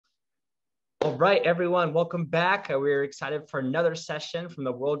All right, everyone, welcome back. We're excited for another session from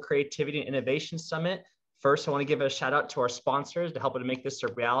the World Creativity and Innovation Summit. First, I want to give a shout out to our sponsors to help to make this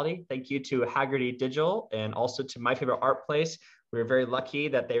a reality. Thank you to Haggerty Digital and also to My Favorite Art Place. We're very lucky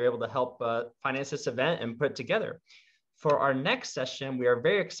that they were able to help finance this event and put it together. For our next session, we are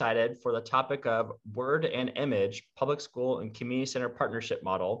very excited for the topic of Word and Image, Public School and Community Center Partnership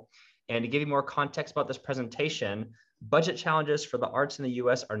Model. And to give you more context about this presentation, budget challenges for the arts in the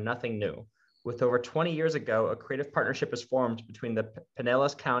US are nothing new. With over 20 years ago, a creative partnership was formed between the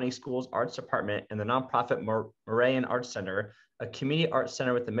Pinellas County Schools Arts Department and the nonprofit Morean Arts Center, a community arts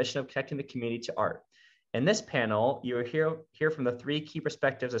center with the mission of connecting the community to art. In this panel, you will hear from the three key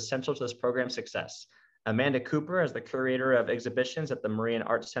perspectives essential to this program's success. Amanda Cooper, as the Curator of Exhibitions at the Morean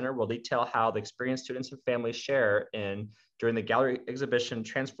Arts Center, will detail how the experience students and families share during the gallery exhibition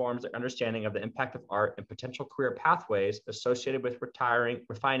transforms their understanding of the impact of art and potential career pathways associated with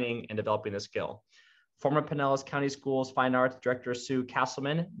refining, and developing the skill. Former Pinellas County Schools Fine Arts Director Sue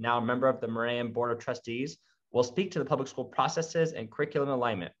Castleman, now a member of the Morean Board of Trustees, will speak to the public school processes and curriculum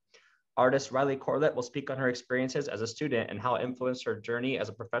alignment. Artist Riley Corlett will speak on her experiences as a student and how it influenced her journey as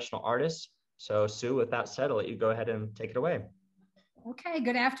a professional artist. So Sue, with that said, I'll let you go ahead and take it away. Okay,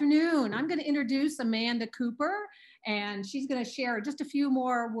 good afternoon. I'm going to introduce Amanda Cooper, and she's going to share just a few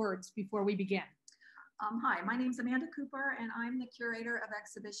more words before we begin. Hi, my name is Amanda Cooper, and I'm the Curator of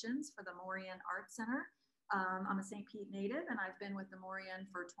Exhibitions for the Morean Arts Center. I'm a St. Pete native, and I've been with the Morean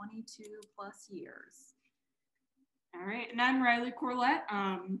for 22 plus years. All right, and I'm Riley Corlett.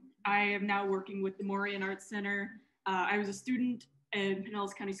 I am now working with the Morean Arts Center. I was a student in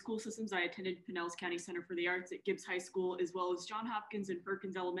Pinellas County School Systems. I attended Pinellas County Center for the Arts at Gibbs High School, as well as John Hopkins and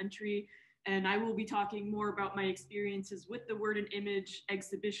Perkins Elementary. And I will be talking more about my experiences with the Word and Image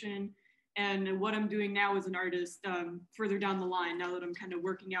exhibition and what I'm doing now as an artist further down the line, now that I'm kind of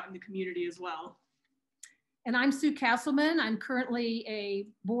working out in the community as well. And I'm Sue Castleman. I'm currently a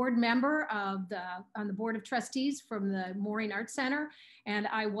board member on the Board of Trustees from the Morean Arts Center. And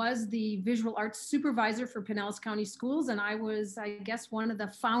I was the visual arts supervisor for Pinellas County Schools. And I was, I guess, one of the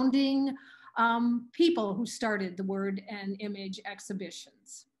founding people who started the Word and Image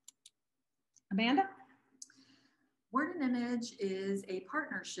exhibitions. Amanda? Word and Image is a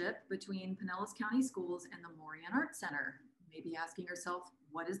partnership between Pinellas County Schools and the Morean Arts Center. You may be asking yourself,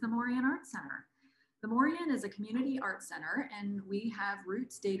 what is the Morean Arts Center? The Morean is a community arts center, and we have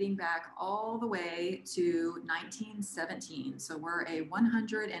roots dating back all the way to 1917. So we're a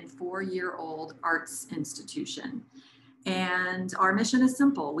 104-year-old arts institution. And our mission is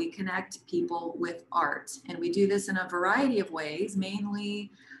simple. We connect people with art. And we do this in a variety of ways, mainly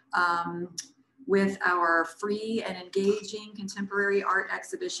with our free and engaging contemporary art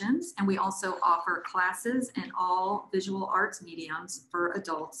exhibitions. And we also offer classes in all visual arts mediums for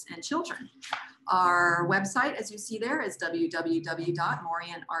adults and children. Our website, as you see there, is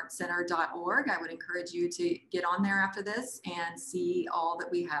www.moreanartscenter.org. I would encourage you to get on there after this and see all that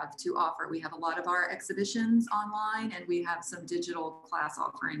we have to offer. We have a lot of our exhibitions online, and we have some digital class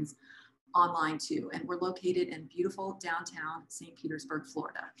offerings online too. And we're located in beautiful downtown St. Petersburg,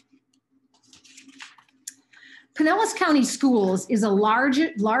 Florida. Pinellas County Schools is a large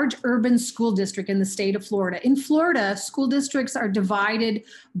urban school district in the state of Florida. In Florida, school districts are divided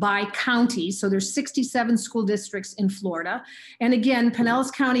by county. So there's 67 school districts in Florida. And again, Pinellas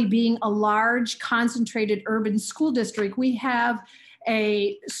County being a large concentrated urban school district, we have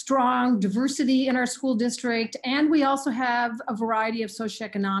a strong diversity in our school district. And we also have a variety of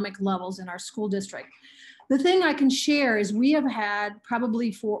socioeconomic levels in our school district. The thing I can share is we have had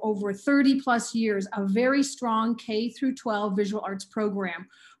probably for over 30 plus years a very strong K through 12 visual arts program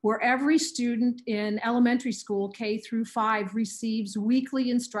where every student in elementary school K through 5 receives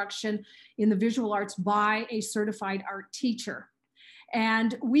weekly instruction in the visual arts by a certified art teacher.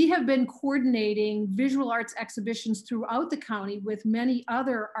 And we have been coordinating visual arts exhibitions throughout the county with many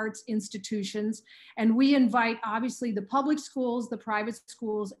other arts institutions. And we invite obviously the public schools, the private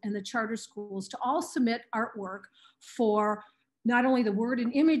schools, and the charter schools to all submit artwork for not only the Word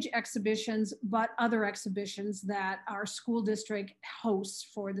and Image exhibitions, but other exhibitions that our school district hosts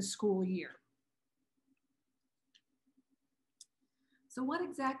for the school year. So what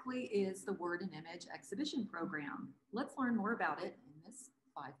exactly is the Word and Image exhibition program? Let's learn more about it in this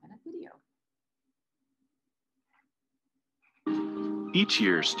 5-minute video. Each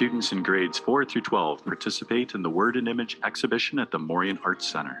year, students in grades 4 through 12 participate in the Word and Image exhibition at the Morean Arts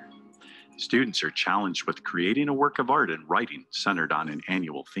Center. Students are challenged with creating a work of art and writing centered on an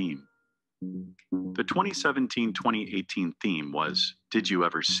annual theme. The 2017-2018 theme was, Did You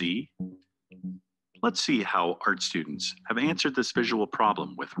Ever See? Let's see how art students have answered this visual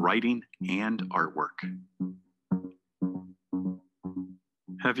problem with writing and artwork.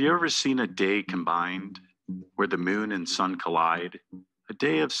 Have you ever seen a day combined where the moon and sun collide? A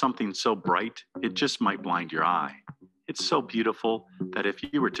day of something so bright, it just might blind your eye. It's so beautiful that if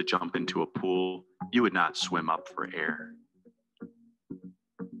you were to jump into a pool, you would not swim up for air.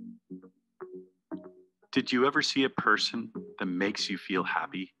 Did you ever see a person that makes you feel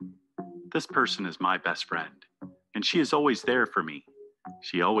happy? This person is my best friend, and she is always there for me.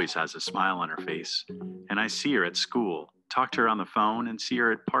 She always has a smile on her face, and I see her at school, talk to her on the phone, and see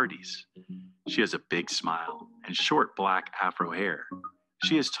her at parties. She has a big smile and short black afro hair.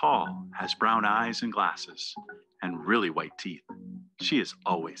 She is tall, has brown eyes and glasses, and really white teeth. She is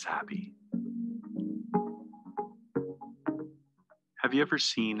always happy. Have you ever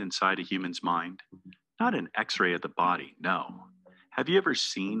seen inside a human's mind? Not an X-ray of the body, no. Have you ever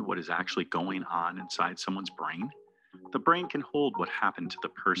seen what is actually going on inside someone's brain? The brain can hold what happened to the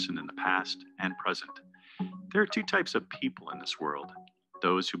person in the past and present. There are two types of people in this world,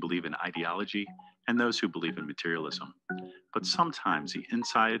 those who believe in ideology and those who believe in materialism. But sometimes the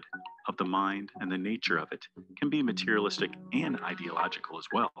inside of the mind and the nature of it can be materialistic and ideological as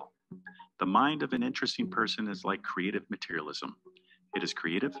well. The mind of an interesting person is like creative materialism. It is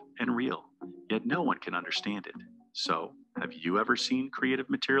creative and real, yet no one can understand it. So, have you ever seen creative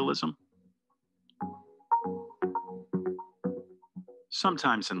materialism?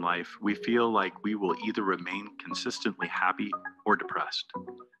 Sometimes in life, we feel like we will either remain consistently happy or depressed.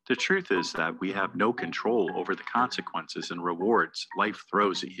 The truth is that we have no control over the consequences and rewards life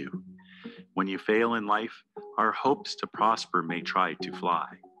throws at you. When you fail in life, our hopes to prosper may try to fly.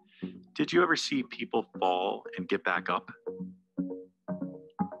 Did you ever see people fall and get back up?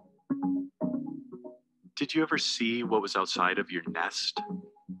 Did you ever see what was outside of your nest?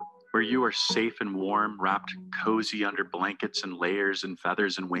 Where you are safe and warm, wrapped cozy under blankets and layers and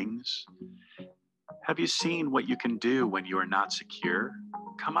feathers and wings? Have you seen what you can do when you are not secure?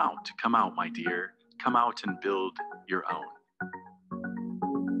 Come out, my dear. Come out and build your own.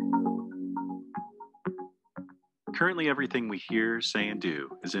 Currently, everything we hear, say, and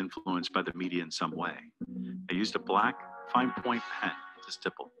do is influenced by the media in some way. I used a black, fine point pen to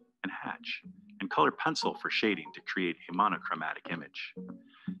stipple and hatch, and colored pencil for shading to create a monochromatic image.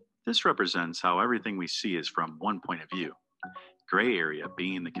 This represents how everything we see is from one point of view, gray area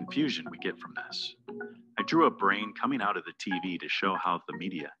being the confusion we get from this. I drew a brain coming out of the TV to show how the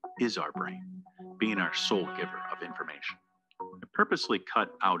media is our brain, being our sole giver of information. I purposely cut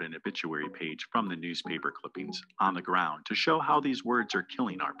out an obituary page from the newspaper clippings on the ground to show how these words are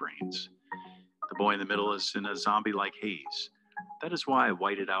killing our brains. The boy in the middle is in a zombie-like haze. That is why I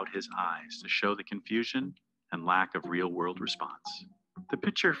whited out his eyes to show the confusion and lack of real-world response. The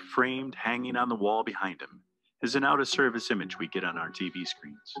picture framed hanging on the wall behind him is an out-of-service image we get on our TV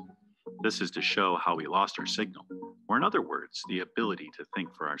screens. This is to show how we lost our signal, or in other words, the ability to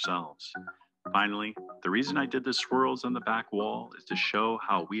think for ourselves. Finally, the reason I did the swirls on the back wall is to show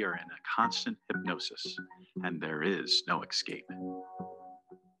how we are in a constant hypnosis, and there is no escape.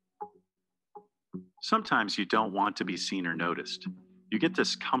 Sometimes you don't want to be seen or noticed. You get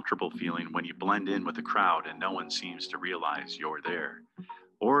this comfortable feeling when you blend in with the crowd and no one seems to realize you're there.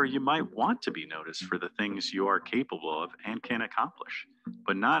 Or you might want to be noticed for the things you are capable of and can accomplish,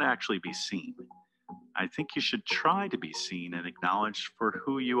 but not actually be seen. I think you should try to be seen and acknowledged for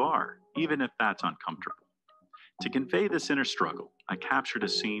who you are, even if that's uncomfortable. To convey this inner struggle, I captured a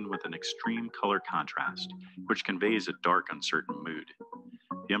scene with an extreme color contrast, which conveys a dark, uncertain mood.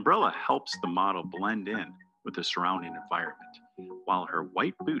 The umbrella helps the model blend in with the surrounding environment, while her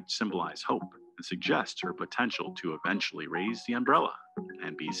white boots symbolize hope and suggest her potential to eventually raise the umbrella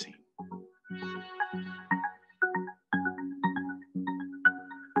and be seen.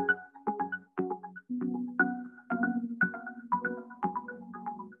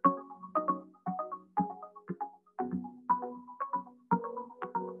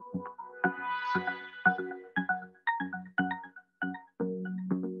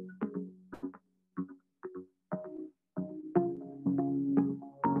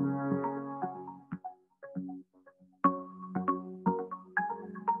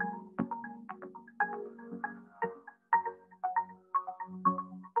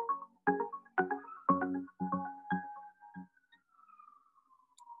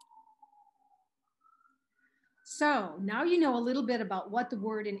 So now you know a little bit about what the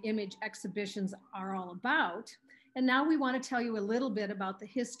word and image exhibitions are all about. And now we want to tell you a little bit about the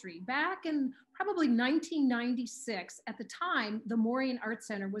history. Back in probably 1996, at the time, the Morean Arts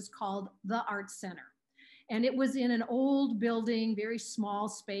Center was called the Arts Center. And it was in an old building, very small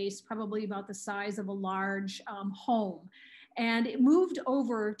space, probably about the size of a large home. And it moved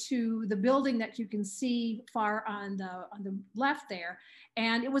over to the building that you can see far on the left there.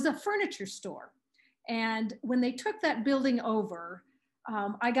 And it was a furniture store. And when they took that building over,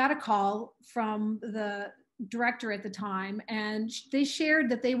 I got a call from the director at the time, and they shared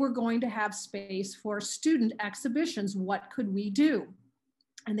that they were going to have space for student exhibitions. What could we do?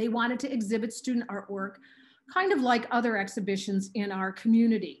 And they wanted to exhibit student artwork, kind of like other exhibitions in our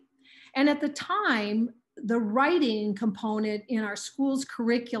community. And at the time, the writing component in our school's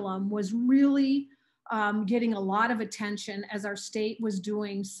curriculum was really getting a lot of attention as our state was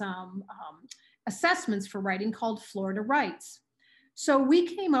doing some assessments for writing called Florida Writes. So we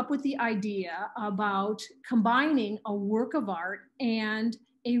came up with the idea about combining a work of art and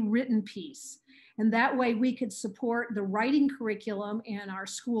a written piece. And that way we could support the writing curriculum in our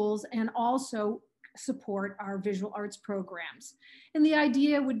schools and also support our visual arts programs. And the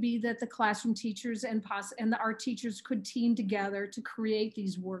idea would be that the classroom teachers and the art teachers could team together to create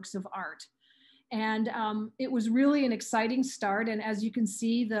these works of art. And it was really an exciting start. And as you can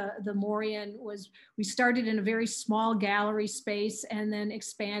see, the Morean we started in a very small gallery space and then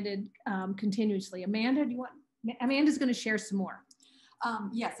expanded continuously. Amanda, Amanda's going to share some more.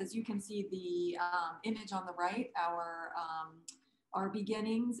 Yes, as you can see, the image on the right, our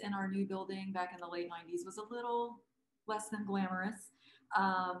beginnings in our new building back in the late 90s was a little less than glamorous.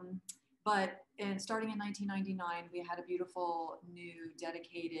 But starting in 1999, we had a beautiful new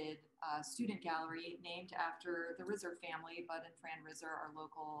dedicated student gallery named after the Rizzer family, Bud and Fran Rizzer, our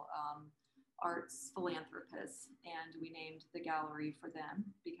local arts philanthropists. And we named the gallery for them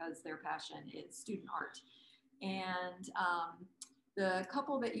because their passion is student art. And the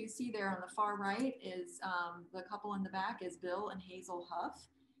couple that you see there on the far right is the couple in the back is Bill and Hazel Huff.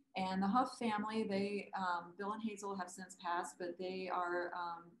 And the Huff family, Bill and Hazel have since passed, but they are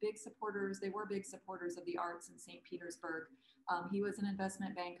big supporters. They were big supporters of the arts in St. Petersburg. He was an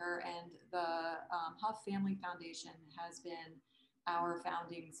investment banker, and the Huff Family Foundation has been our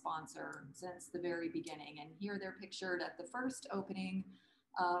founding sponsor since the very beginning. And here they're pictured at the first opening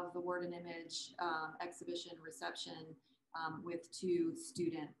of the Word and Image exhibition reception with 2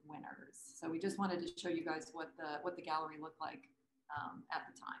 student winners. So we just wanted to show you guys what the gallery looked like at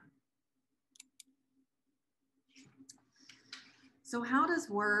the time. So how does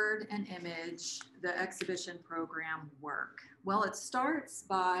Word and Image, the exhibition program, work? Well, it starts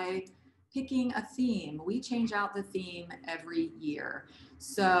by picking a theme. We change out the theme every year.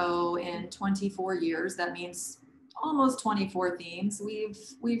 So in 24 years, that means almost 24 themes.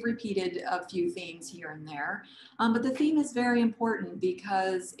 We've repeated a few themes here and there, but the theme is very important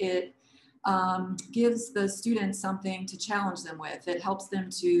because it gives the students something to challenge them with. It helps them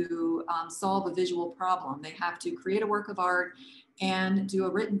to solve a visual problem. They have to create a work of art and do a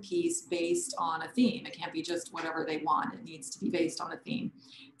written piece based on a theme. It can't be just whatever they want. It needs to be based on a theme.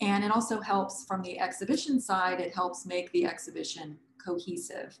 And it also helps from the exhibition side, it helps make the exhibition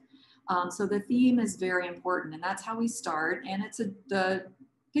cohesive. So the theme is very important, and that's how we start. And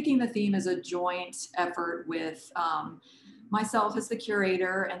picking the theme is a joint effort with myself as the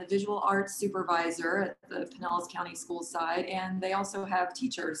curator and the visual arts supervisor at the Pinellas County School side. And they also have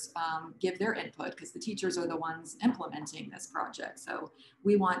teachers give their input because the teachers are the ones implementing this project. So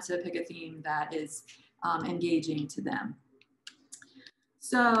we want to pick a theme that is engaging to them.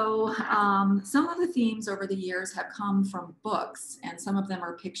 So some of the themes over the years have come from books, and some of them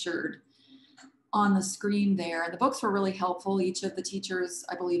are pictured on the screen there. And the books were really helpful. Each of the teachers,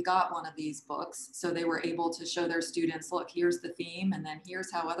 I believe, got one of these books. So they were able to show their students, look, here's the theme, and then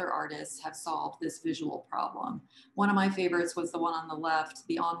here's how other artists have solved this visual problem. One of my favorites was the one on the left,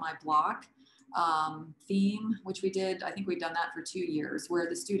 the On My Block theme, which we did, I think we'd done that for 2 years, where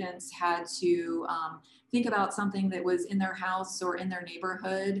the students had to think about something that was in their house or in their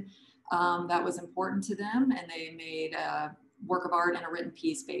neighborhood that was important to them, and they made a work of art and a written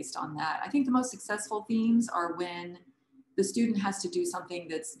piece based on that. I think the most successful themes are when the student has to do something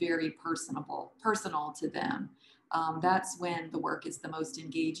that's very personal to them. That's when the work is the most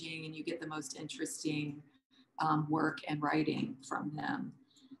engaging and you get the most interesting work and writing from them.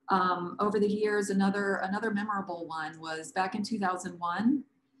 Over the years, another memorable one was back in 2001,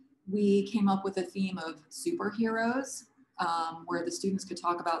 we came up with a theme of superheroes, where the students could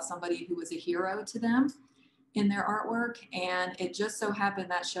talk about somebody who was a hero to them in their artwork. And it just so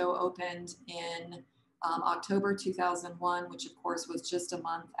happened that show opened in October 2001, which of course was just a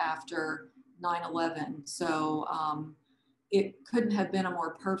month after 9/11. So it couldn't have been a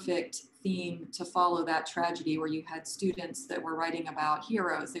more perfect theme to follow that tragedy, where you had students that were writing about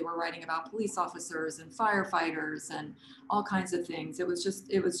heroes, they were writing about police officers and firefighters and all kinds of things. It was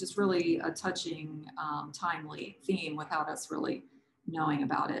just really a touching, timely theme without us really knowing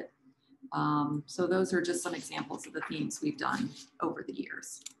about it. So those are just some examples of the themes we've done over the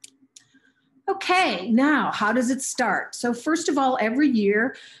years. Okay, now how does it start? So first of all, every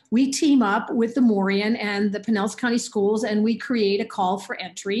year we team up with the Morean and the Pinellas County Schools, and we create a call for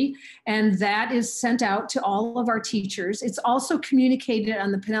entry, and that is sent out to all of our teachers. It's also communicated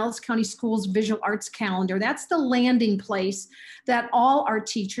on the Pinellas County Schools Visual Arts Calendar. That's the landing place that all our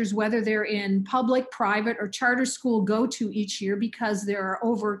teachers, whether they're in public, private, or charter school, go to each year, because there are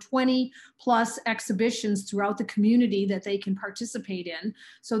over 20 plus exhibitions throughout the community that they can participate in.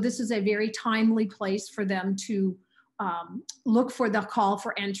 So this is a very timely place for them to look for the call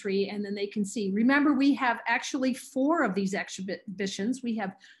for entry, and then they can see. Remember, we have actually 4 of these exhibitions. We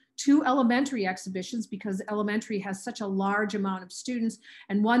have 2 elementary exhibitions, because elementary has such a large amount of students,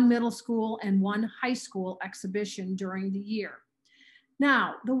 and 1 middle school and 1 high school exhibition during the year.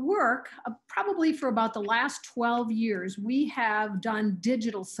 Now, the work, probably for about the last 12 years, we have done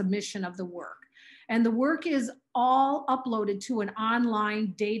digital submission of the work. And the work is all uploaded to an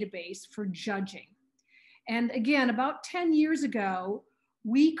online database for judging. And again, about 10 years ago,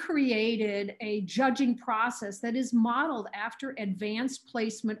 we created a judging process that is modeled after Advanced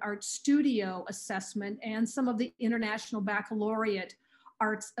Placement Art Studio assessment and some of the International Baccalaureate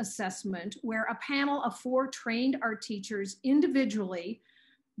Arts Assessment, where a panel of 4 trained art teachers individually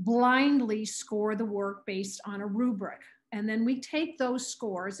blindly score the work based on a rubric. And then we take those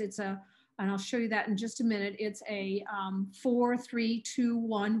scores. And I'll show you that in just a minute. It's a 4, 3, 2,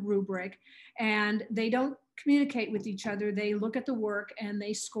 1 rubric, and they don't communicate with each other. They look at the work and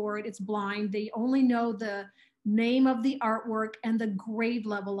they score it. It's blind. They only know the name of the artwork and the grade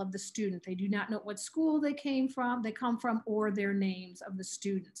level of the student. They do not know what school they come from, or their names of the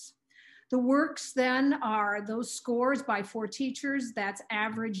students. The works then are those scores by 4 teachers, that's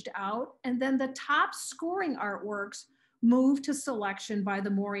averaged out, and then the top scoring artworks move to selection by the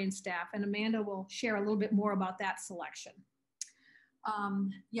Morean staff, and Amanda will share a little bit more about that selection.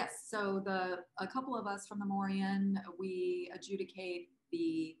 Yes, so a couple of us from the Morean, we adjudicate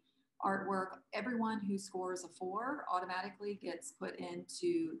the artwork. Everyone who scores a 4 automatically gets put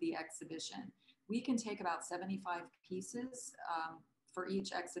into the exhibition. We can take about 75 pieces for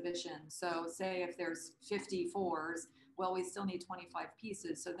each exhibition. So say if there's 50 4s, well, we still need 25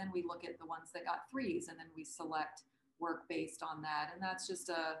 pieces. So then we look at the ones that got 3s, and then we select work based on that. And that's just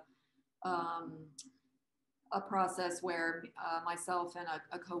a process where myself and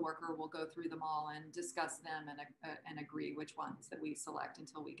a coworker will go through them all and discuss them and agree which ones that we select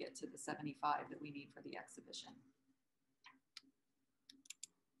until we get to the 75 that we need for the exhibition.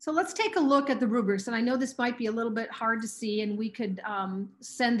 So let's take a look at the rubrics. And I know this might be a little bit hard to see, and we could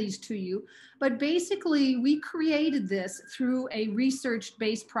send these to you. But basically, we created this through a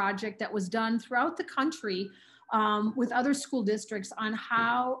research-based project that was done throughout the country with other school districts on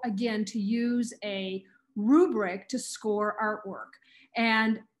how, again, to use a rubric to score artwork.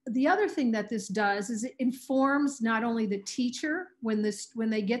 And the other thing that this does is it informs not only the teacher when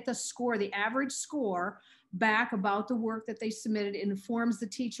they get the score, the average score, back about the work that they submitted, it informs the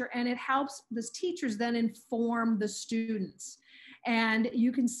teacher, and it helps the teachers then inform the students. And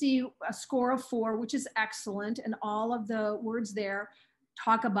you can see a score of 4, which is excellent, and all of the words there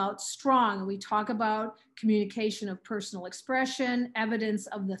talk about strong. We talk about communication of personal expression, evidence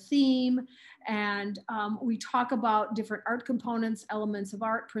of the theme, and we talk about different art components, elements of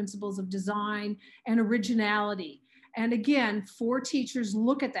art, principles of design, and originality. And again, 4 teachers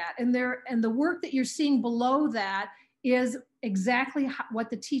look at that, and the work that you're seeing below that is exactly what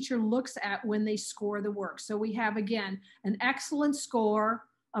the teacher looks at when they score the work. So we have, again, an excellent score,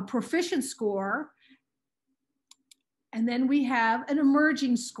 a proficient score, and then we have an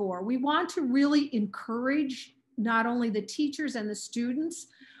emerging score. We want to really encourage not only the teachers and the students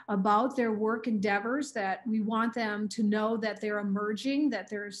about their work endeavors, that we want them to know that they're emerging, that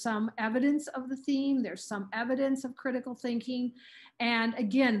there's some evidence of the theme, there's some evidence of critical thinking. And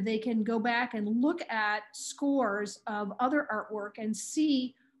again, they can go back and look at scores of other artwork and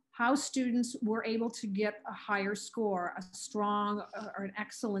see how students were able to get a higher score, a strong or an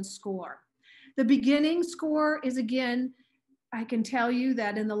excellent score. The beginning score is, again, I can tell you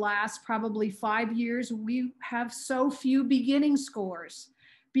that in the last probably 5 years, we have so few beginning scores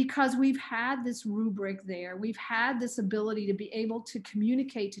because we've had this rubric there. We've had this ability to be able to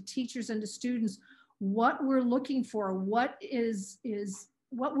communicate to teachers and to students what we're looking for, what is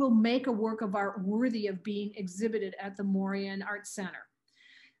what will make a work of art worthy of being exhibited at the Morean Arts Center.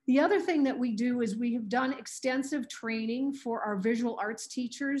 The other thing that we do is we have done extensive training for our visual arts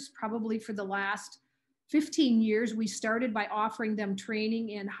teachers, probably for the last 15 years. We started by offering them training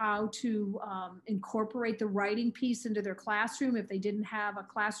in how to incorporate the writing piece into their classroom if they didn't have a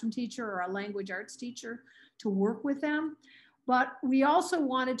classroom teacher or a language arts teacher to work with them. But we also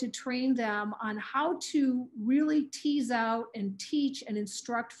wanted to train them on how to really tease out and teach and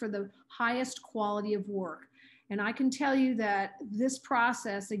instruct for the highest quality of work. And I can tell you that this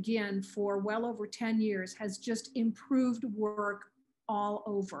process, again, for well over 10 years, has just improved work all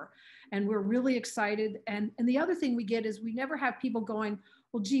over. And we're really excited. And the other thing we get is we never have people going,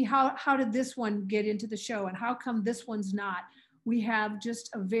 well, gee, how did this one get into the show? And how come this one's not? We have just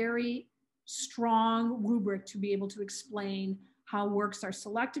a very strong rubric to be able to explain how works are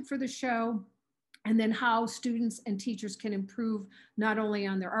selected for the show, and then how students and teachers can improve not only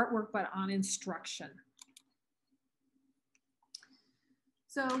on their artwork, but on instruction.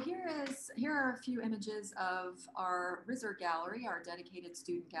 So here are a few images of our RISR gallery, our dedicated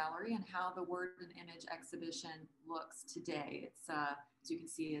student gallery, and how the Word and Image exhibition looks today. It's as you can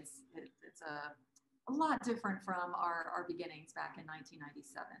see, it's a lot different from our beginnings back in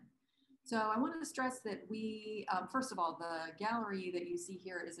 1997. So I want to stress that we, first of all, the gallery that you see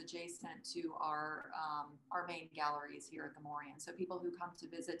here is adjacent to our main galleries here at the Morean. So people who come to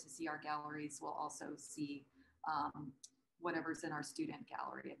visit to see our galleries will also see whatever's in our student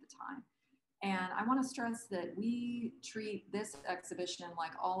gallery at the time. And I want to stress that we treat this exhibition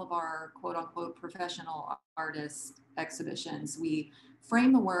like all of our quote unquote professional artist exhibitions. We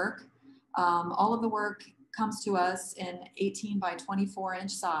frame the work. All of the work comes to us in 18 by 24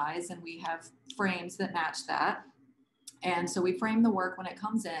 inch size, and we have frames that match that. And so we frame the work when it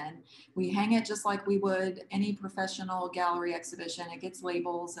comes in. We hang it just like we would any professional gallery exhibition. It gets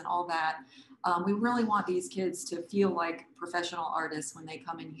labels and all that. We really want these kids to feel like professional artists when they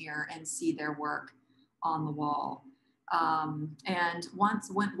come in here and see their work on the wall. And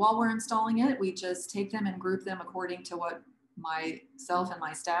while we're installing it, we just take them and group them according to what myself and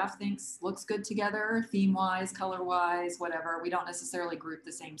my staff thinks looks good together, theme-wise, color-wise, whatever. We don't necessarily group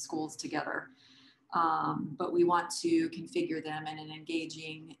the same schools together, but we want to configure them in an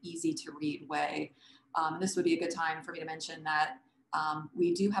engaging, easy-to-read way. This would be a good time for me to mention that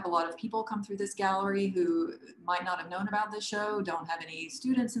we do have a lot of people come through this gallery who might not have known about the show, don't have any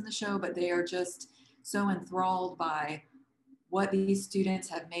students in the show, but they are just so enthralled by what these students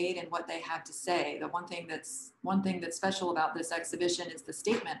have made and what they have to say. The one thing that's special about this exhibition is the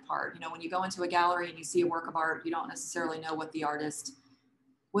statement part. You know, when you go into a gallery and you see a work of art, you don't necessarily know what the artist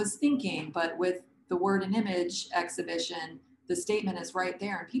was thinking, but with the Word and Image exhibition, the statement is right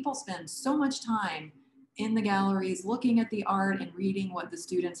there. And people spend so much time in the galleries looking at the art and reading what the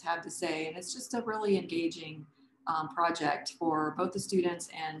students have to say. And it's just a really engaging project for both the students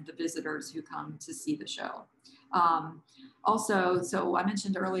and the visitors who come to see the show. Also, so I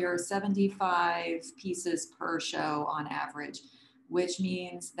mentioned earlier, 75 pieces per show on average, which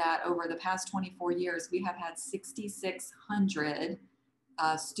means that over the past 24 years, we have had 6,600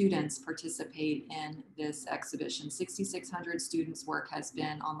 students participate in this exhibition. 6,600 students' work has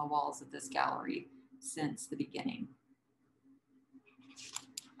been on the walls of this gallery since the beginning.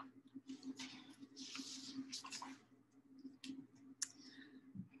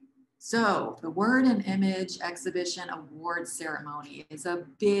 So the Word and Image Exhibition Award Ceremony is a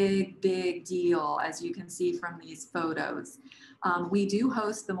big, big deal, as you can see from these photos. We do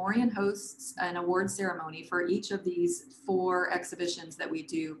host, the Morean hosts an award ceremony for each of these 4 exhibitions that we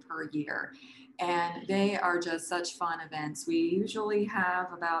do per year. And they are just such fun events. We usually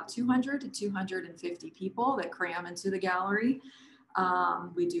have about 200 to 250 people that cram into the gallery.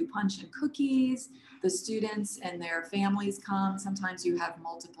 We do punch and cookies. The students and their families come. Sometimes you have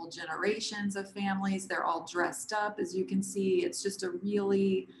multiple generations of families. They're all dressed up, as you can see. It's just a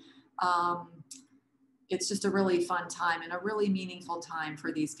really fun time and a really meaningful time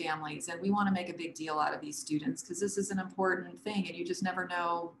for these families. And we want to make a big deal out of these students because this is an important thing, and you just never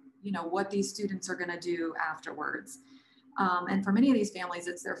know, you know, what these students are going to do afterwards. And for many of these families,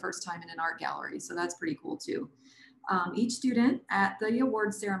 it's their first time in an art gallery, so that's pretty cool too. Each student at the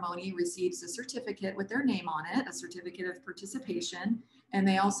award ceremony receives a certificate with their name on it, a certificate of participation, and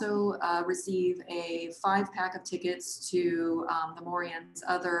they also receive a 5-pack of tickets to the Morean's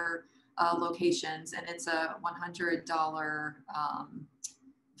other locations, and it's a $100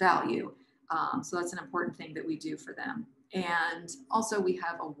 value. So that's an important thing that we do for them. And also we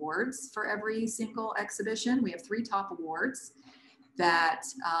have awards for every single exhibition. We have 3 top awards that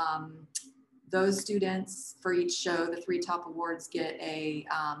Those students for each show, the 3 top awards, get a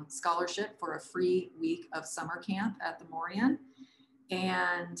scholarship for a free week of summer camp at the Morean.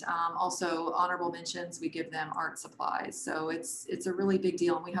 And also honorable mentions, we give them art supplies. So it's a really big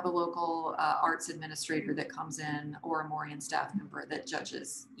deal. And we have a local arts administrator that comes in, or a Morean staff member that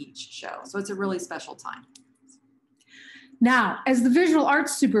judges each show. So it's a really special time. Now, as the visual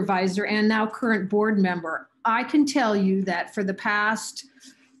arts supervisor and now current board member, I can tell you that for the past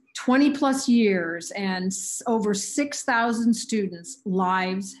 20 plus years and over 6,000 students'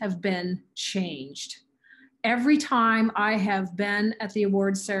 lives have been changed. Every time I have been at the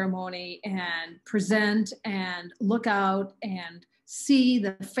award ceremony and present and look out and see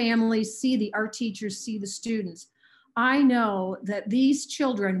the families, see the art teachers, see the students, I know that these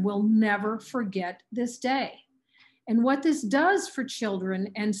children will never forget this day. And what this does for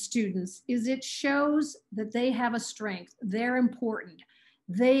children and students is it shows that they have a strength, they're important,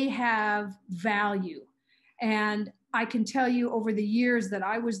 they have value. And I can tell you over the years that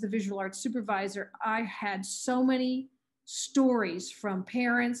I was the visual arts supervisor, I had so many stories from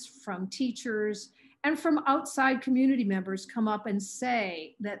parents, from teachers, and from outside community members come up and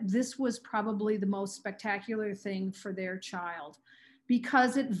say that this was probably the most spectacular thing for their child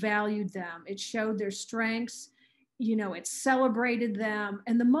because it valued them. It showed their strengths, you know, it celebrated them.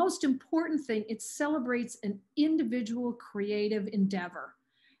 And the most important thing, it celebrates an individual creative endeavor.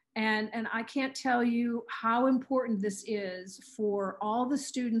 And I can't tell you how important this is for all the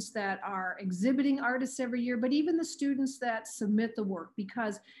students that are exhibiting artists every year, but even the students that submit the work,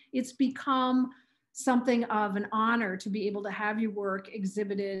 because it's become something of an honor to be able to have your work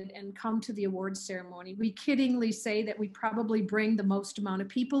exhibited and come to the awards ceremony. We kiddingly say that we probably bring the most amount of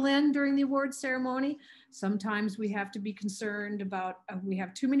people in during the awards ceremony. Sometimes we have to be concerned about we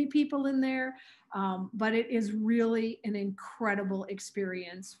have too many people in there, but it is really an incredible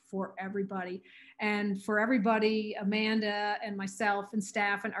experience for everybody. And for everybody, Amanda and myself and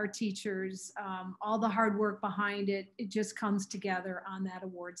staff and our teachers, all the hard work behind it, it just comes together on that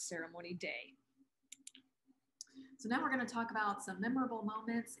awards ceremony day. So now we're going to talk about some memorable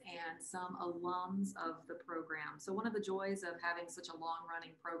moments and some alums of the program. So one of the joys of having such a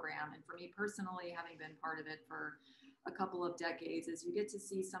long-running program, and for me personally, having been part of it for a couple of decades, is you get to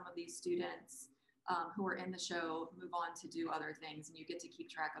see some of these students who are in the show move on to do other things, and you get to keep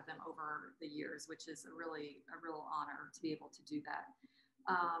track of them over the years, which is a real honor to be able to do that.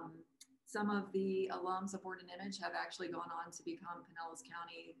 Some of the alums of Word and Image have actually gone on to become Pinellas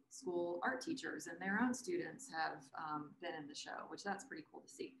County school art teachers, and their own students have been in the show, which that's pretty cool to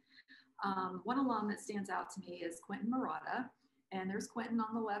see. One alum that stands out to me is Quentin Murata, and there's Quentin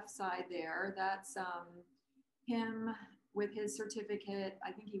on the left side there. That's him with his certificate.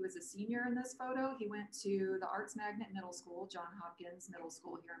 I think he was a senior in this photo. He went to the Arts Magnet Middle School, John Hopkins Middle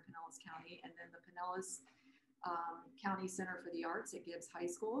School here in Pinellas County, and then the Pinellas County Center for the Arts at Gibbs High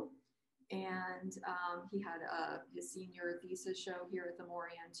School. And he had his senior thesis show here at the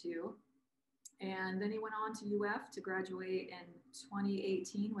Morean too. And then he went on to UF to graduate in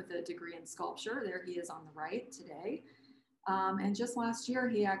 2018 with a degree in sculpture. There he is on the right today. And just last year,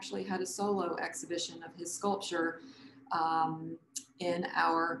 he actually had a solo exhibition of his sculpture in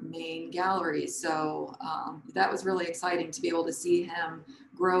our main gallery. So that was really exciting to be able to see him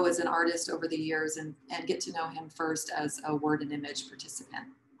grow as an artist over the years and get to know him first as a Word and Image participant.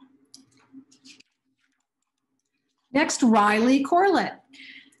 Next, Riley Corlett.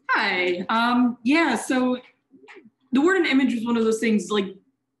 Hi. Yeah, so the Word and Image was one of those things, like,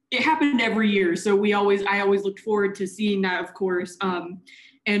 it happened every year. So I always looked forward to seeing that, of course.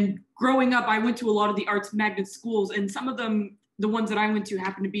 And growing up, I went to a lot of the arts magnet schools, and some of them, the ones that I went to,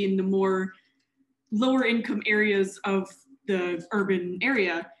 happened to be in the more lower income areas of the urban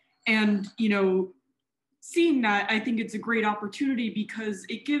area. And, you know, seeing that, I think it's a great opportunity because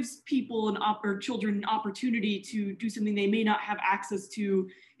it gives people or children an opportunity to do something they may not have access to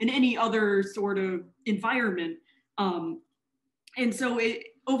in any other sort of environment. And so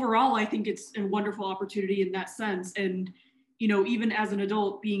overall, I think it's a wonderful opportunity in that sense. And, you know, even as an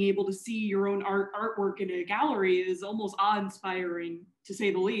adult, being able to see your own artwork in a gallery is almost awe-inspiring, to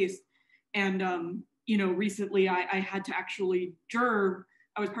say the least. And, you know, recently I had to actually juror.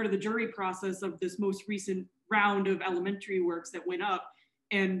 I was part of the jury process of this most recent round of elementary works that went up,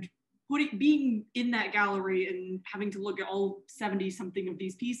 and being in that gallery and having to look at all 70 something of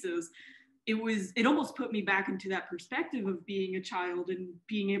these pieces, it almost put me back into that perspective of being a child and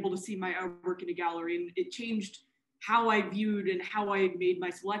being able to see my artwork in a gallery. And it changed how I viewed and how I made my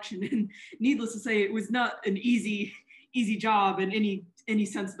selection. And needless to say, it was not an easy job in any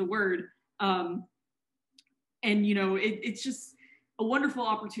sense of the word. And, you know, it's just a wonderful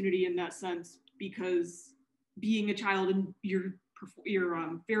opportunity in that sense, because being a child in your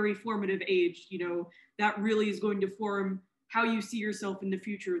very formative age, you know, that really is going to form how you see yourself in the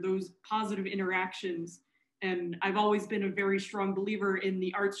future, those positive interactions. And I've always been a very strong believer in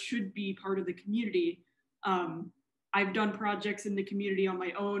the arts should be part of the community. I've done projects in the community on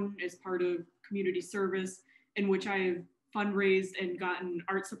my own as part of community service, in which I have fundraised and gotten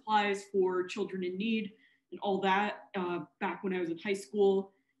art supplies for children in need and all that back when I was in high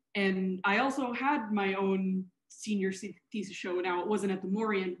school. And I also had my own senior thesis show. Now it wasn't at the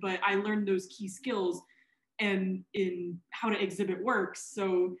Morean, but I learned those key skills and in how to exhibit works.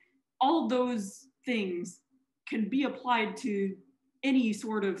 So all those things can be applied to any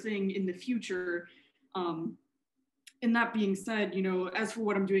sort of thing in the future. And that being said, you know, as for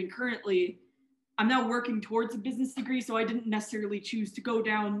what I'm doing currently, I'm now working towards a business degree, so I didn't necessarily choose to go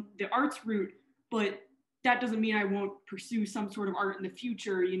down the arts route, but that doesn't mean I won't pursue some sort of art in the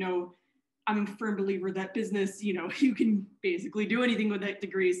future. You know, I'm a firm believer that business, you know, you can basically do anything with that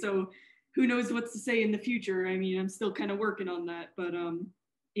degree. So who knows what's to say in the future. I mean, I'm still kind of working on that, but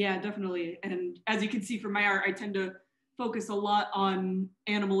yeah, definitely. And as you can see from my art, I tend to focus a lot on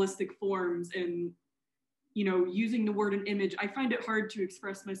animalistic forms and, you know, using the word and image. I find it hard to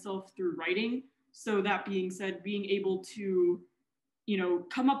express myself through writing. So that being said, being able to, you know,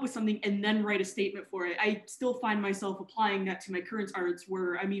 come up with something and then write a statement for it. I still find myself applying that to my current arts,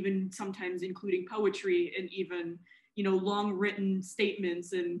 where I'm even sometimes including poetry and even, you know, long written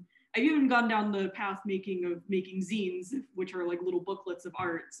statements. And I've even gone down the path making zines, which are like little booklets of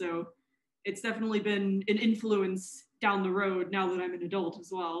art. So it's definitely been an influence down the road now that I'm an adult as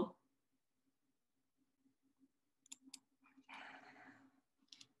well.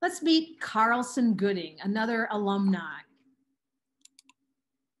 Let's meet Carlson Gooding, another alumni.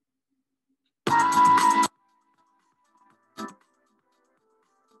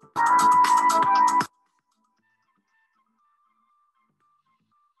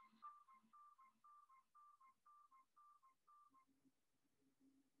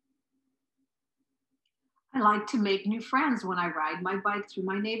 I like to make new friends when I ride my bike through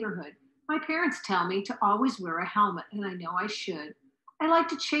my neighborhood. My parents tell me to always wear a helmet, and I know I should. I like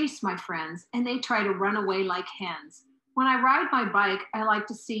to chase my friends, and they try to run away like hens. When I ride my bike, I like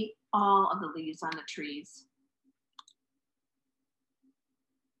to see all of the leaves on the trees.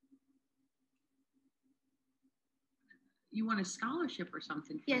 You want a scholarship or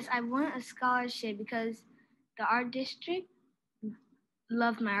something? Yes, I want a scholarship because the art district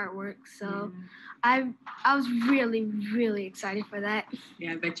loved my artwork. So I was really, really excited for that.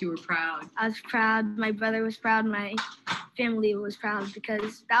 Yeah, I bet you were proud. I was proud. My brother was proud. My family was proud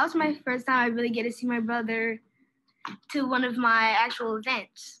because that was my first time I really get to see my brother to one of my actual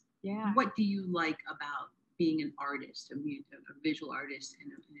events. Yeah. What do you like about being an artist, a visual artist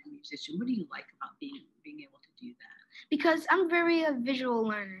and a musician? What do you like about being able to do that? Because I'm very a visual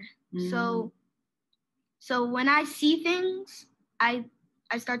learner. So when I see things, I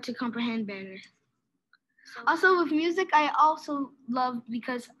start to comprehend better. Also with music, I also love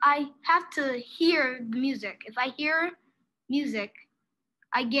because I have to hear the music. If I hear music,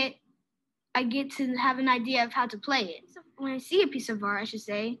 I get to have an idea of how to play it. So when I see a piece of art, I should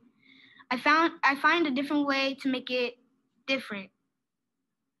say, I find a different way to make it different.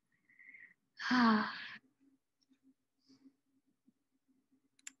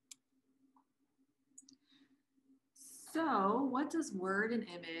 So what does word and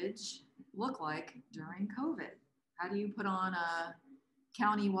image look like during COVID? How do you put on a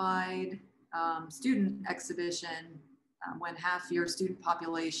countywide student exhibition when half your student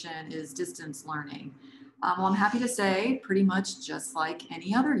population is distance learning? Well, I'm happy to say pretty much just like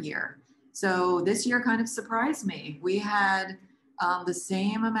any other year. So this year kind of surprised me. We had the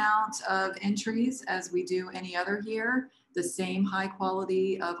same amount of entries as we do any other year, the same high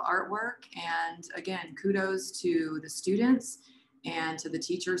quality of artwork. And again, kudos to the students and to the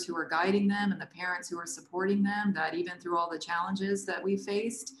teachers who are guiding them and the parents who are supporting them, that even through all the challenges that we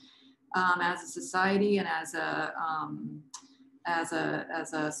faced as a society and as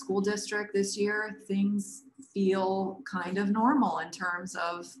a school district this year, things feel kind of normal in terms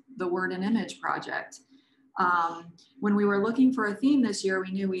of the Word and Image project. When we were looking for a theme this year,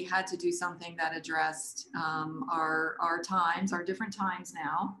 we knew we had to do something that addressed our times, our different times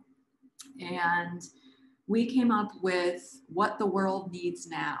now. And we came up with what the world needs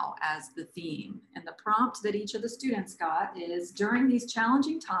now as the theme. And the prompt that each of the students got is, during these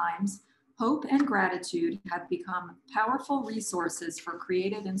challenging times, hope and gratitude have become powerful resources for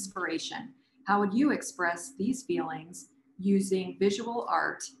creative inspiration. How would you express these feelings using visual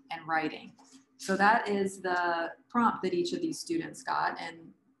art and writing? So that is the prompt that each of these students got. And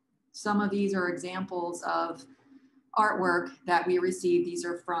some of these are examples of artwork that we received. These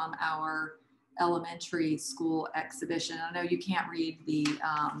are from our elementary school exhibition. I know you can't read the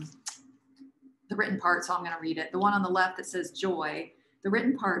written part, so I'm going to read it. The one on the left that says joy, the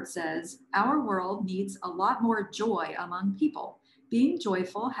written part says, our world needs a lot more joy among people. Being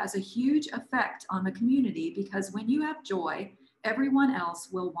joyful has a huge effect on the community because when you have joy, everyone else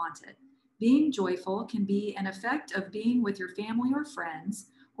will want it. Being joyful can be an effect of being with your family or friends,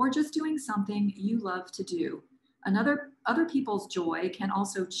 or just doing something you love to do. Other people's joy can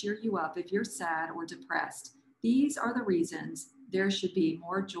also cheer you up if you're sad or depressed. These are the reasons there should be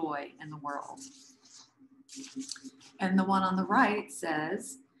more joy in the world. And the one on the right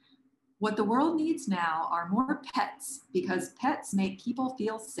says, what the world needs now are more pets because pets make people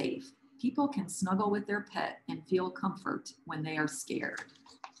feel safe. People can snuggle with their pet and feel comfort when they are scared.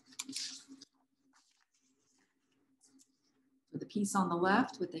 The piece on the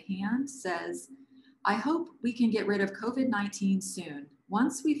left with the hand says, I hope we can get rid of COVID-19 soon.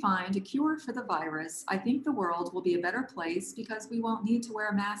 Once we find a cure for the virus, I think the world will be a better place because we won't need to wear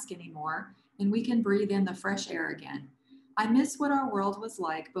a mask anymore and we can breathe in the fresh air again. I miss what our world was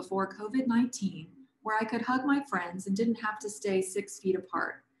like before COVID-19, where I could hug my friends and didn't have to stay 6 feet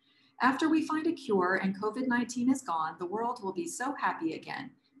apart. After we find a cure and COVID-19 is gone, the world will be so happy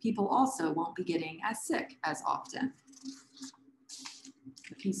again. People also won't be getting as sick as often.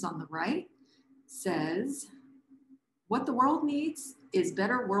 The piece on the right says, what the world needs is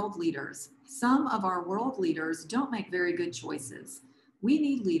better world leaders. Some of our world leaders don't make very good choices. We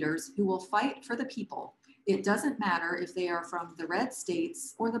need leaders who will fight for the people. It doesn't matter if they are from the red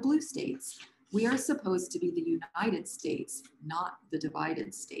states or the blue states. We are supposed to be the United States, not the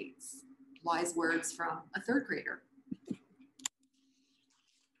divided states. Wise words from a third grader.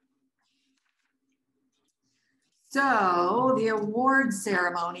 So the award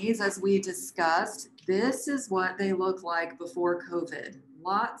ceremonies, as we discussed, this is what they look like before COVID.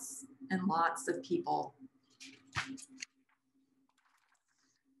 Lots and lots of people.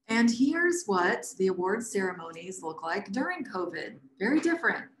 And here's what the award ceremonies look like during COVID. Very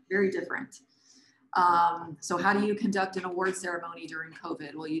different, very different. So how do you conduct an award ceremony during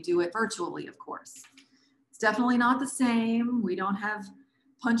COVID? Well, you do it virtually, of course. It's definitely not the same. We don't have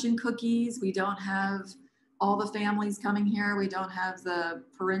punch and cookies. We don't have all the families coming here. We don't have the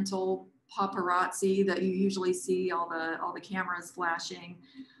parental paparazzi that you usually see, all the cameras flashing.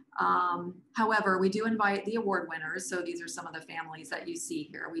 However, we do invite the award winners. So these are some of the families that you see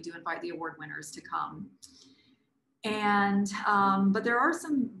here. We do invite the award winners to come. And, but there are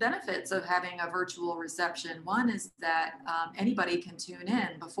some benefits of having a virtual reception. One is that anybody can tune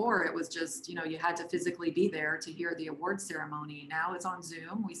in. Before it was just, you know, you had to physically be there to hear the award ceremony. Now it's on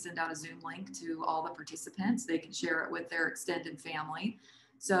Zoom. We send out a Zoom link to all the participants. They can share it with their extended family.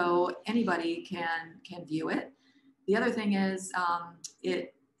 So anybody can view it. The other thing is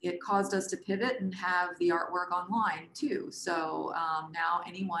it caused us to pivot and have the artwork online too. So now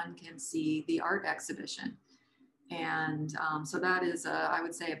anyone can see the art exhibition. And so that is, I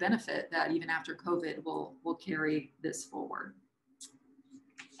would say, a benefit that even after COVID will carry this forward.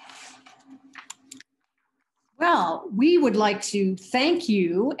 Well, we would like to thank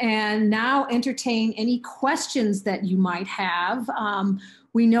you and now entertain any questions that you might have.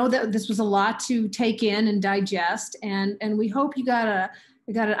 We know that this was a lot to take in and digest, and we hope you got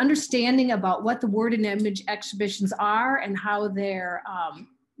an understanding about what the Word and Image exhibitions are and how they're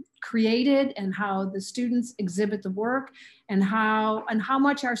created and how the students exhibit the work and how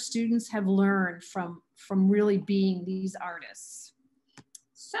much our students have learned from really being these artists.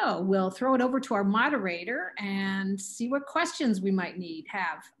 So we'll throw it over to our moderator and see what questions we might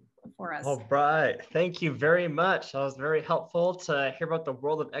have for us. All right, thank you very much. That was very helpful to hear about the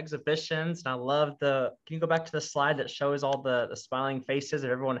world of exhibitions. And I love can you go back to the slide that shows all the smiling faces of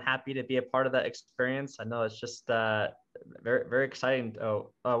everyone happy to be a part of that experience? I know it's just very, very exciting.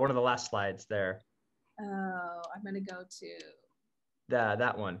 Oh, one of the last slides there. Oh, I'm gonna go to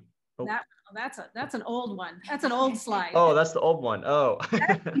that one. Oh. That's an old one. That's an old slide. Oh, that's the old one. Oh.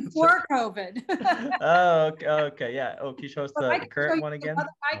 That's before COVID. Oh, okay, yeah. Oh, can you show us the current one again?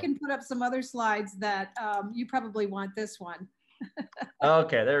 I can put up some other slides that you probably want this one.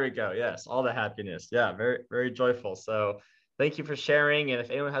 Okay, there we go. Yes, all the happiness. Yeah, very, very joyful. So thank you for sharing. And if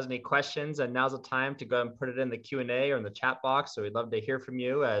anyone has any questions, and now's the time to go and put it in the Q&A or in the chat box. So we'd love to hear from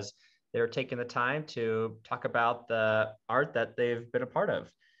you as they're taking the time to talk about the art that they've been a part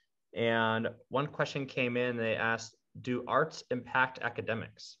of. And one question came in, they asked, do arts impact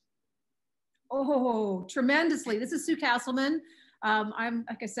academics? Oh, tremendously. This is Sue Castleman. I'm,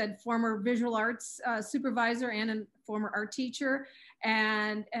 like I said, former visual arts supervisor and a former art teacher.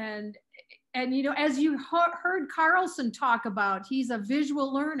 And you know, as you heard Carlson talk about, he's a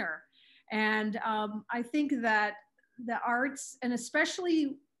visual learner. And I think that the arts, and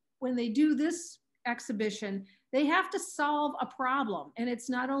especially when they do this exhibition, they have to solve a problem. And it's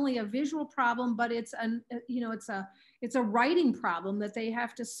not only a visual problem, but it's it's a writing problem that they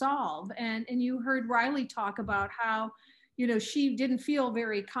have to solve. And you heard Riley talk about how, you know, she didn't feel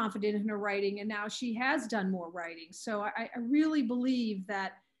very confident in her writing, and now she has done more writing. So I really believe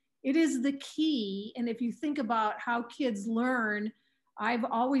that it is the key. And if you think about how kids learn, I've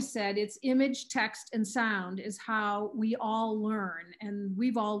always said it's image, text, and sound is how we all learn. And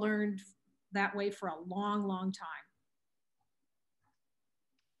we've all learned that way for a long, long time.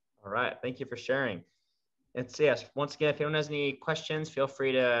 All right, thank you for sharing. And so yes, once again, if anyone has any questions, feel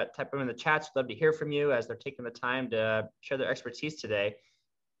free to type them in the chats. We'd love to hear from you as they're taking the time to share their expertise today.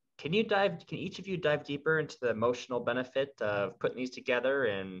 Can each of you dive deeper into the emotional benefit of putting these together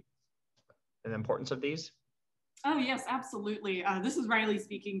and the importance of these? Oh yes, absolutely. This is Riley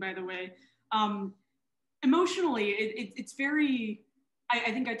speaking, by the way. Emotionally, it's very,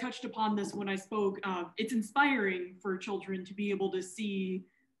 I think I touched upon this when I spoke. It's inspiring for children to be able to see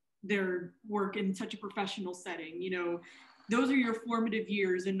their work in such a professional setting. You know, those are your formative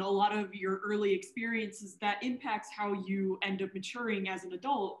years and a lot of your early experiences that impacts how you end up maturing as an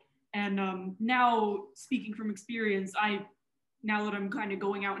adult. And now, speaking from experience, now that I'm kind of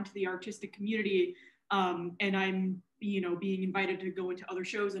going out into the artistic community, and I'm, you know, being invited to go into other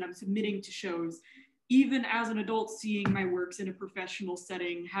shows and I'm submitting to shows, even as an adult, seeing my works in a professional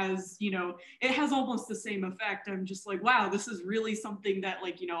setting has, you know, it has almost the same effect. I'm just like, wow, this is really something that,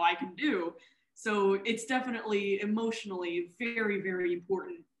 like, you know, I can do. So it's definitely emotionally very, very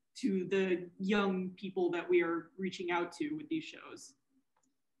important to the young people that we are reaching out to with these shows.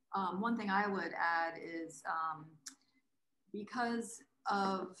 One thing I would add is because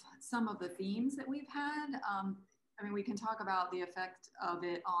of some of the themes that we've had, I mean, we can talk about the effect of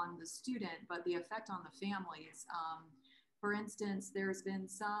it on the student, but the effect on the families. For instance, there's been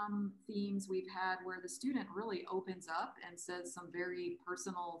some themes we've had where the student really opens up and says some very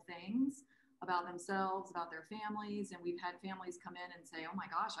personal things about themselves, about their families. And we've had families come in and say, oh my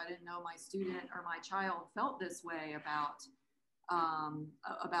gosh, I didn't know my student or my child felt this way about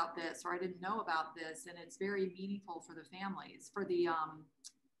this, or I didn't know about this. And it's very meaningful for the families. For the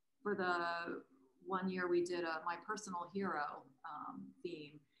 1 year we did my personal hero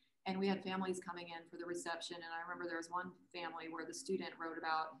theme, and we had families coming in for the reception. And I remember there was one family where the student wrote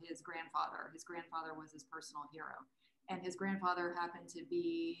about his grandfather. His grandfather was his personal hero, and his grandfather happened to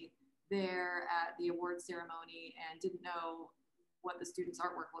be there at the award ceremony and didn't know what the student's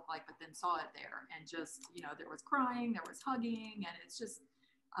artwork looked like, but then saw it there, and just, you know, there was crying, there was hugging, and it's just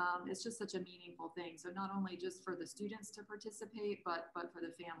such a meaningful thing. So not only just for the students to participate, but for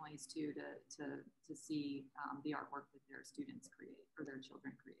the families too, to see the artwork that their students create or their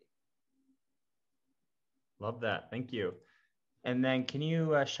children create. Love that, thank you. And then can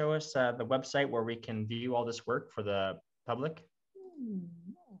you show us the website where we can view all this work for the public?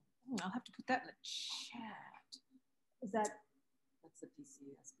 I'll have to put that in the chat. Is that? That's the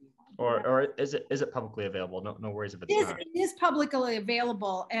PCSB one. Or is it publicly available? No worries if it's not. It is publicly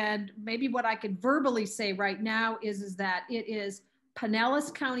available. And maybe what I could verbally say right now is that it is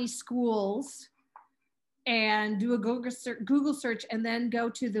Pinellas County Schools, and do a Google search and then go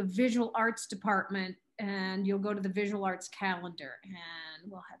to the Visual Arts Department, and you'll go to the Visual Arts calendar,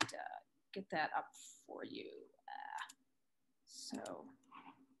 and we'll have to get that up for you. So.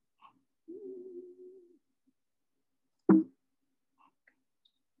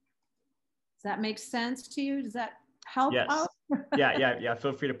 Does that make sense to you? Does that help yes. out? yeah.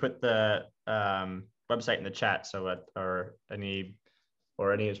 Feel free to put the website in the chat, so or any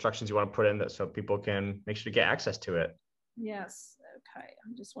instructions you want to put in that so people can make sure to get access to it. Yes. Okay.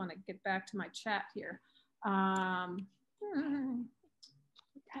 I just want to get back to my chat here. Okay.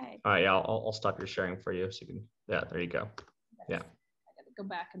 All right. Yeah. I'll stop your sharing for you, so you can. Yeah. There you go. Yeah. I got to go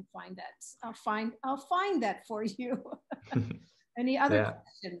back and find that. I'll find that for you. Any other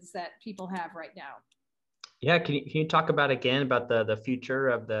questions that people have right now? Yeah, can you talk about again about the future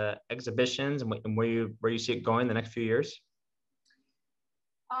of the exhibitions and where you see it going the next few years?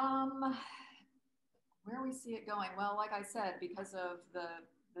 Where we see it going? Well, like I said, because of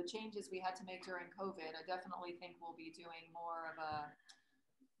the changes we had to make during COVID, I definitely think we'll be doing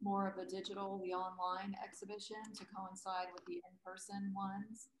more of the digital, the online exhibition to coincide with the in-person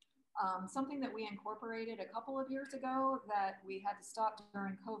ones. Something that we incorporated a couple of years ago that we had to stop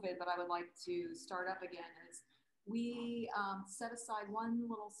during COVID, but I would like to start up again, is we set aside one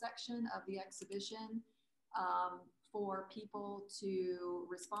little section of the exhibition for people to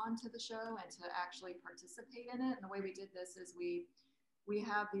respond to the show and to actually participate in it. And the way we did this is we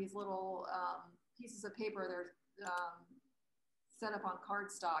have these little pieces of paper. They're set up on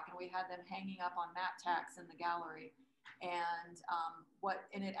cardstock, and we had them hanging up on mat tacks in the gallery. And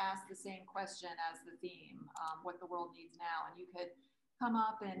it asked the same question as the theme, what the world needs now. And you could come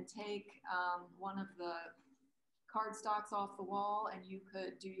up and take one of the cardstocks off the wall, and you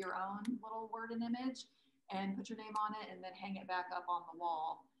could do your own little word and image and put your name on it, and then hang it back up on the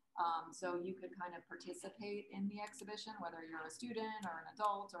wall. So you could kind of participate in the exhibition, whether you're a student or an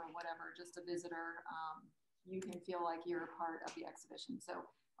adult or whatever, just a visitor. You can feel like you're a part of the exhibition. So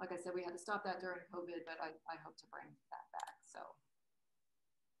like I said, we had to stop that during COVID, but I hope to bring that back. So.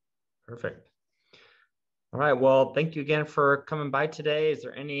 Perfect. All right. Well, thank you again for coming by today. Is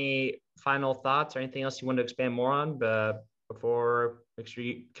there any final thoughts or anything else you want to expand more on before make sure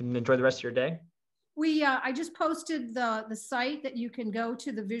you can enjoy the rest of your day? I just posted the site that you can go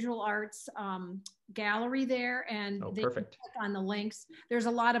to the visual arts gallery there, and they can click on the links. There's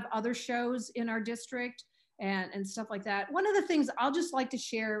a lot of other shows in our district and stuff like that. One of the things I'll just like to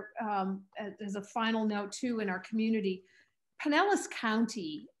share as a final note too in our community, Pinellas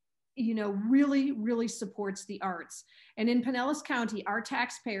County, really, really supports the arts. And in Pinellas County, our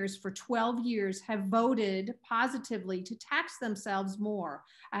taxpayers for 12 years have voted positively to tax themselves more,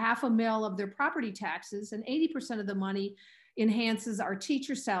 $500,000 of their property taxes, and 80% of the money enhances our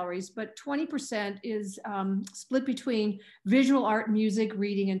teacher salaries, but 20% is split between visual art, music,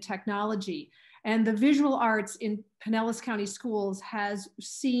 reading, and technology. And the visual arts in Pinellas County Schools has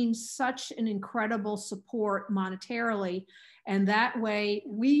seen such an incredible support monetarily. And that way,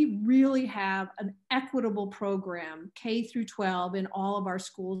 we really have an equitable program, K through 12, in all of our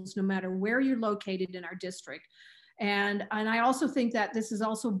schools, no matter where you're located in our district. And I also think that this has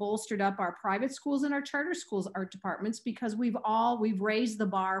also bolstered up our private schools and our charter schools art departments, because we've raised the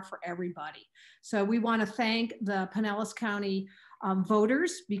bar for everybody. So we want to thank the Pinellas County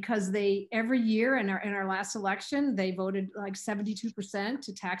voters, because they every year in our last election, they voted like 72%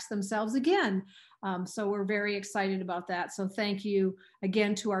 to tax themselves again. So we're very excited about that. So thank you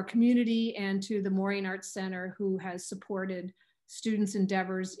again to our community and to the Morean Arts Center, who has supported students'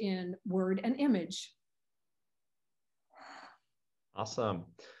 endeavors in word and image. Awesome.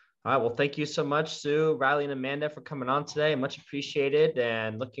 All right. Well, thank you so much, Sue, Riley, and Amanda, for coming on today. Much appreciated,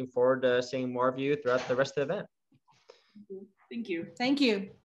 and looking forward to seeing more of you throughout the rest of the event. Thank you. Thank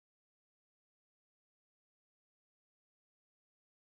you.